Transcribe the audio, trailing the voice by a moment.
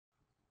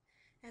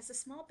As a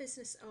small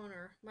business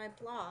owner, my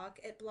blog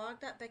at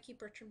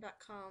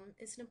blog.beckybertram.com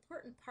is an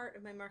important part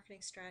of my marketing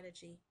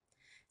strategy.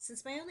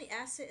 Since my only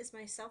asset is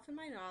myself and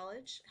my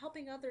knowledge,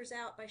 helping others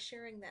out by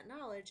sharing that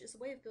knowledge is a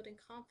way of building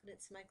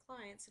confidence in my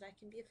clients that I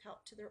can be of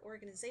help to their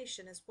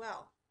organization as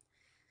well.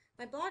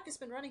 My blog has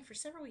been running for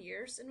several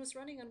years and was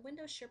running on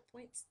Windows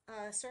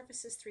SharePoint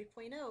Services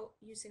 3.0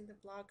 using the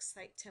blog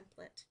site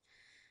template.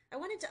 I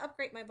wanted to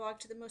upgrade my blog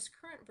to the most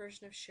current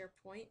version of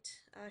SharePoint,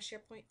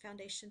 SharePoint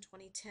Foundation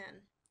 2010.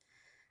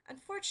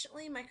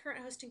 Unfortunately, my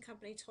current hosting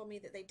company told me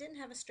that they didn't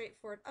have a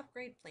straightforward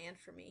upgrade plan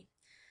for me.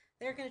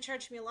 They're going to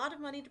charge me a lot of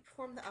money to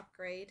perform the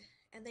upgrade,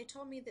 and they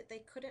told me that they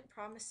couldn't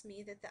promise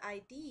me that the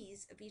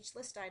IDs of each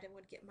list item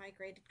would get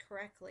migrated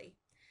correctly.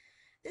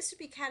 This would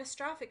be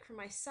catastrophic for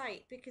my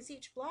site because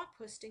each blog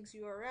posting's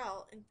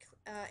URL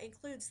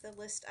includes the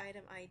list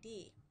item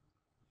ID.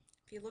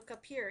 If you look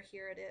up here,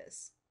 here it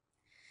is.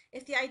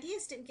 If the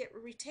IDs didn't get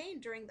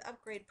retained during the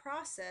upgrade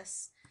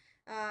process,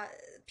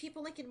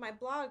 people linking to my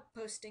blog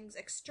postings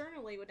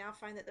externally would now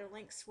find that their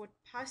links would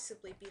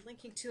possibly be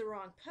linking to the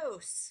wrong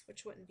posts,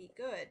 which wouldn't be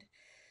good.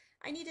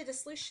 I needed a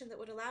solution that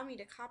would allow me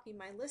to copy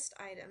my list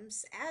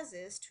items as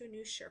is to a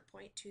new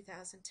SharePoint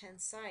 2010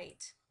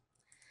 site.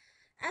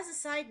 As a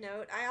side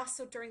note, I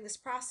also during this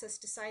process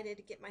decided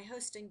to get my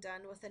hosting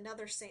done with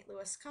another St.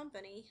 Louis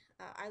company.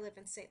 I live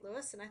in St.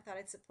 Louis and I thought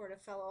I'd support a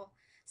fellow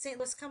St.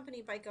 Louis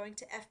company by going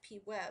to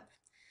FP Web.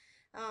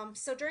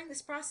 So during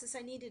this process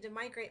I needed to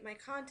migrate my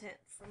content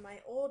from my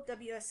old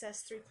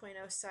WSS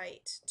 3.0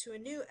 site to a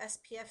new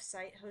SPF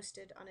site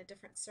hosted on a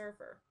different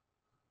server.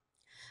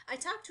 I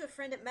talked to a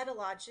friend at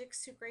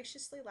Metalogix who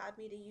graciously allowed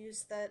me to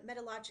use the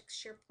Metalogix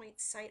SharePoint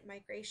Site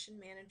Migration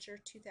Manager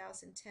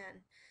 2010.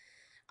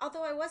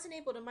 Although I wasn't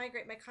able to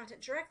migrate my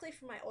content directly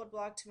from my old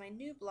blog to my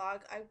new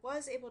blog, I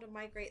was able to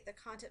migrate the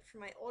content from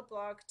my old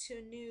blog to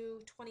a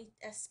new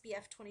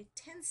SPF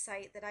 2010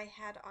 site that I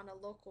had on a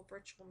local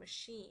virtual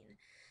machine.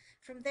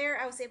 From there,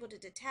 I was able to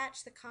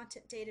detach the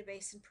content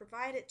database and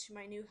provide it to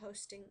my new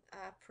hosting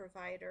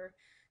provider,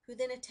 who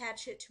then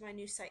attached it to my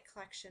new site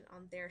collection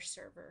on their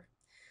server.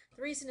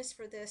 The reason is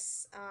for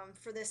this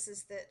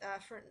is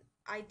that for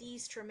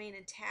IDs to remain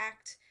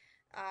intact,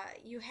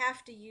 you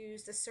have to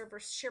use the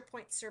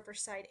SharePoint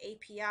server-side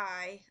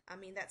API. I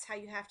mean, that's how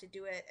you have to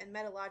do it, and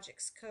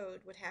Metalogix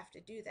code would have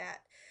to do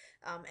that.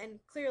 And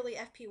clearly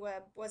FP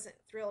Web wasn't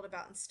thrilled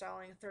about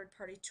installing a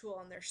third-party tool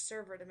on their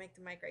server to make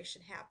the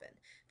migration happen,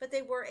 but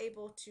they were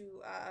able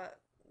to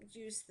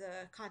use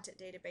the content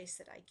database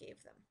that I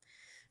gave them.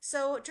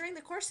 So during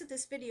the course of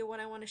this video, what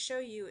I want to show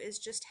you is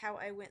just how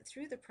I went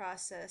through the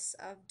process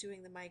of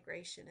doing the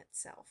migration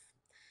itself.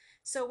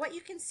 So what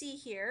you can see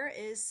here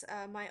is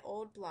my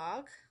old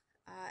blog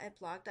at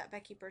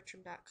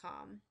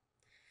blog.beckybertram.com.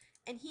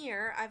 And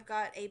here I've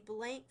got a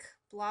blank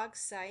blog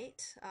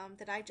site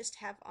that I just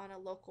have on a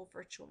local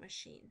virtual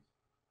machine.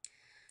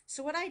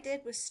 So what I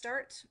did was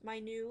start my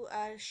new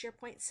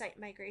SharePoint Site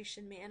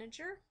Migration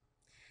Manager.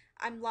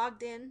 I'm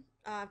logged in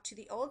to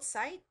the old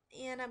site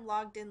and I'm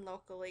logged in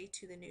locally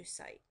to the new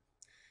site.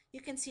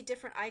 You can see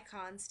different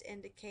icons to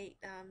indicate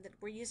that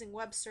we're using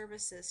web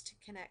services to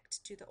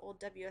connect to the old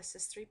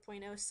WSS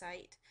 3.0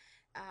 site,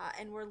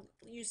 and we're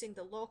using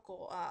the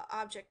local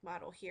object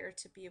model here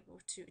to be able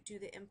to do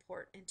the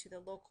import into the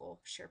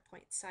local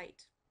SharePoint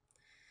site.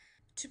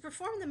 To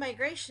perform the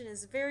migration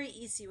is very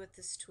easy with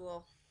this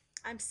tool.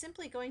 I'm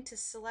simply going to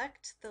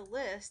select the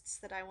lists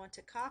that I want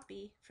to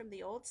copy from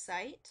the old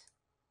site,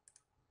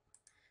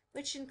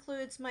 which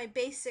includes my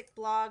basic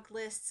blog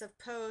lists of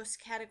posts,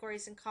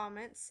 categories, and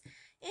comments,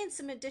 and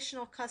some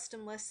additional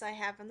custom lists I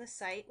have on the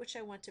site which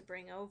I want to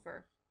bring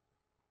over.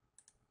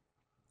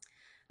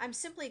 I'm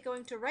simply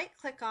going to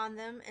right-click on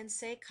them and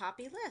say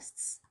Copy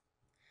Lists.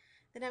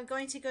 Then I'm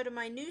going to go to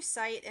my new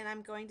site and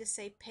I'm going to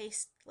say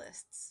Paste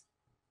Lists.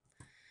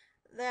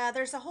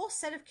 There's a whole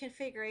set of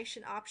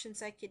configuration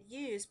options I could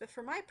use, but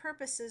for my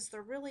purposes there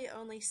are really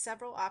only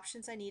several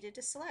options I needed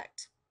to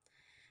select.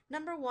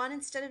 Number one,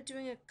 instead of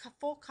doing a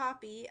full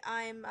copy,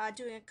 I'm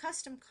doing a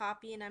custom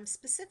copy and I'm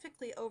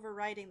specifically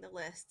overwriting the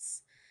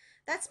lists.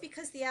 That's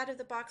because the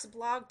out-of-the-box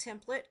blog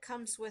template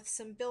comes with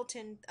some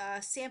built-in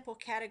sample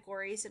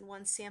categories and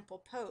one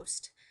sample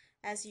post,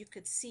 as you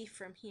could see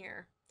from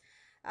here.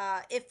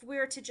 If we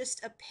were to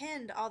just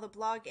append all the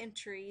blog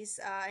entries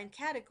and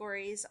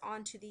categories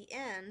onto the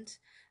end,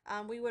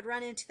 we would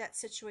run into that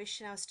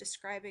situation I was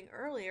describing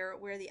earlier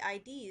where the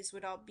IDs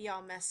would all be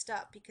messed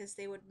up because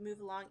they would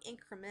move along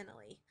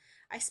incrementally.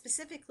 I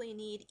specifically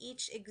need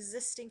each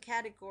existing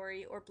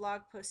category or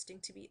blog posting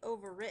to be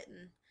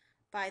overwritten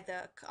by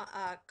the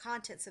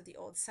contents of the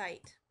old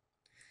site.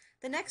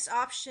 The next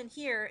option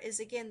here is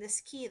again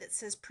this key that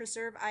says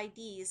Preserve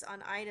IDs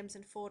on items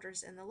and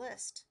folders in the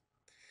list.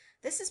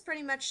 This is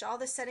pretty much all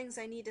the settings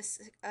I need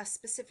to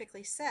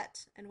specifically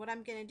set, and what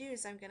I'm going to do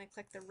is I'm going to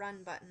click the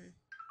Run button.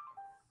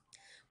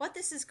 What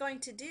this is going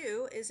to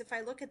do is if I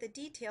look at the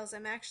details,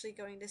 I'm actually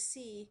going to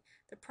see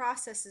the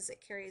processes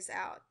it carries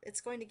out.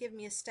 It's going to give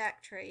me a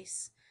stack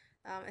trace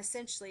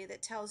essentially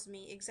that tells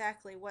me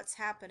exactly what's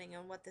happening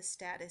and what the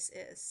status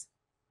is.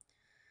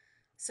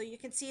 So you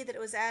can see that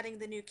it was adding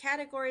the new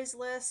categories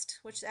list,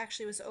 which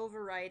actually was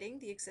overriding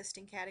the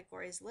existing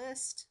categories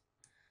list.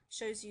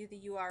 Shows you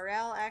the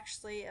URL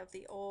actually of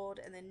the old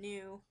and the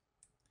new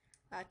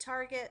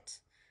target,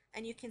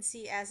 and you can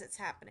see as it's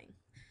happening.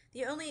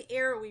 The only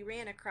error we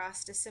ran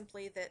across is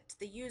simply that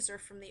the user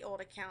from the old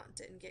account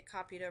didn't get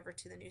copied over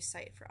to the new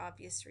site for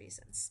obvious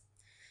reasons.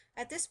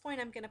 At this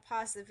point, I'm going to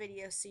pause the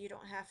video so you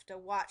don't have to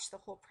watch the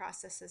whole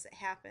process as it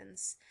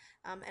happens,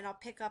 and I'll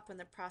pick up when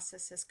the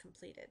process is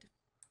completed.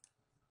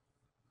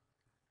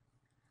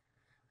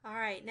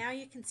 Alright, now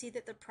you can see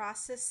that the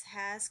process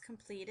has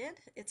completed.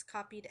 It's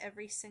copied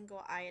every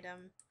single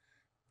item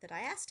that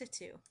I asked it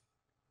to.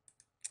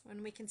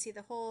 And we can see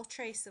the whole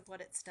trace of what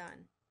it's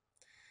done.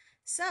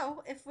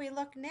 So if we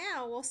look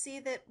now, we'll see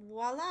that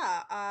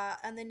voila,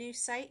 on the new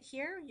site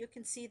here, you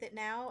can see that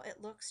now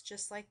it looks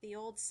just like the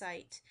old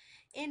site.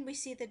 And we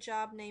see the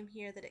job name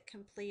here that it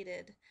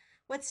completed.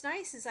 What's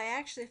nice is I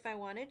actually, if I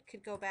wanted,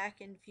 could go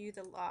back and view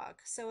the log.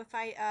 So if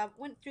I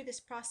went through this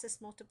process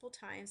multiple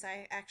times,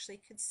 I actually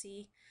could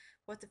see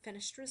what the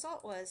finished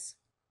result was.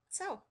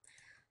 So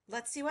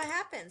let's see what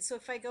happens. So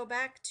if I go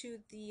back to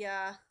the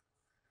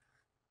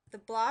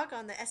blog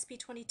on the SP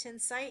 2010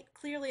 site,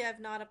 clearly I've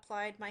not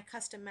applied my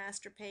custom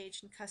master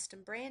page and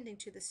custom branding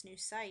to this new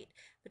site,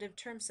 but in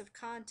terms of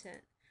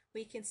content,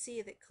 we can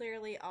see that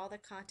clearly all the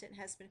content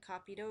has been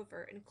copied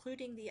over,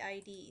 including the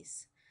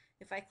IDs.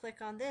 If I click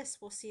on this,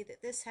 we'll see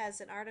that this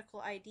has an article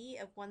ID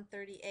of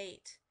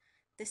 138.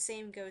 The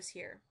same goes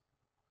here.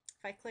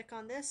 If I click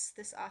on this,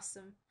 this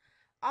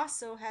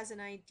also has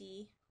an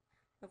ID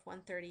of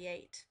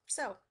 138.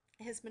 So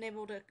it has been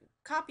able to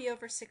copy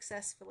over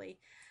successfully.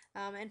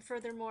 And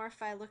furthermore,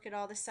 if I look at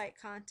all the site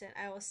content,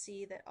 I will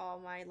see that all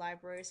my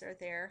libraries are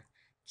there,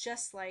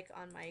 just like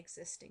on my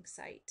existing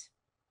site.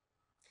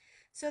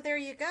 So there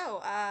you go.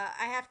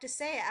 I have to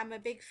say I'm a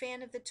big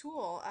fan of the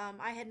tool.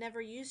 I had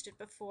never used it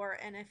before,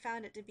 and I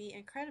found it to be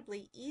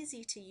incredibly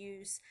easy to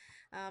use,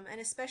 and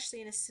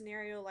especially in a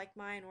scenario like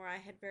mine where I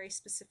had very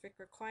specific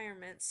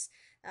requirements.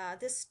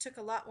 This took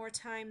a lot more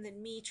time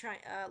than me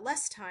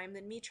less time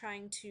than me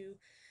trying to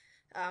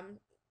um,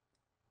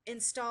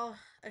 install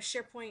a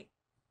SharePoint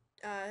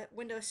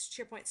Windows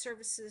SharePoint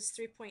Services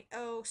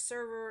 3.0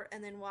 server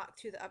and then walk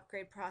through the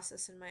upgrade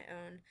process on my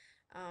own.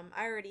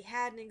 I already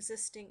had an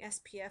existing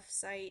SPF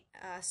site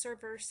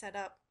server set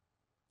up.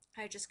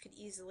 I just could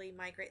easily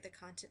migrate the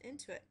content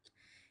into it.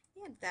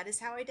 And that is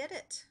how I did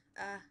it.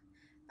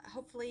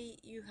 Hopefully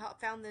you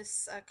found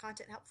this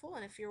content helpful,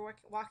 and if you're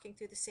walking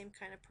through the same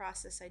kind of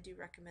process, I do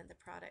recommend the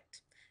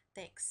product.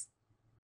 Thanks.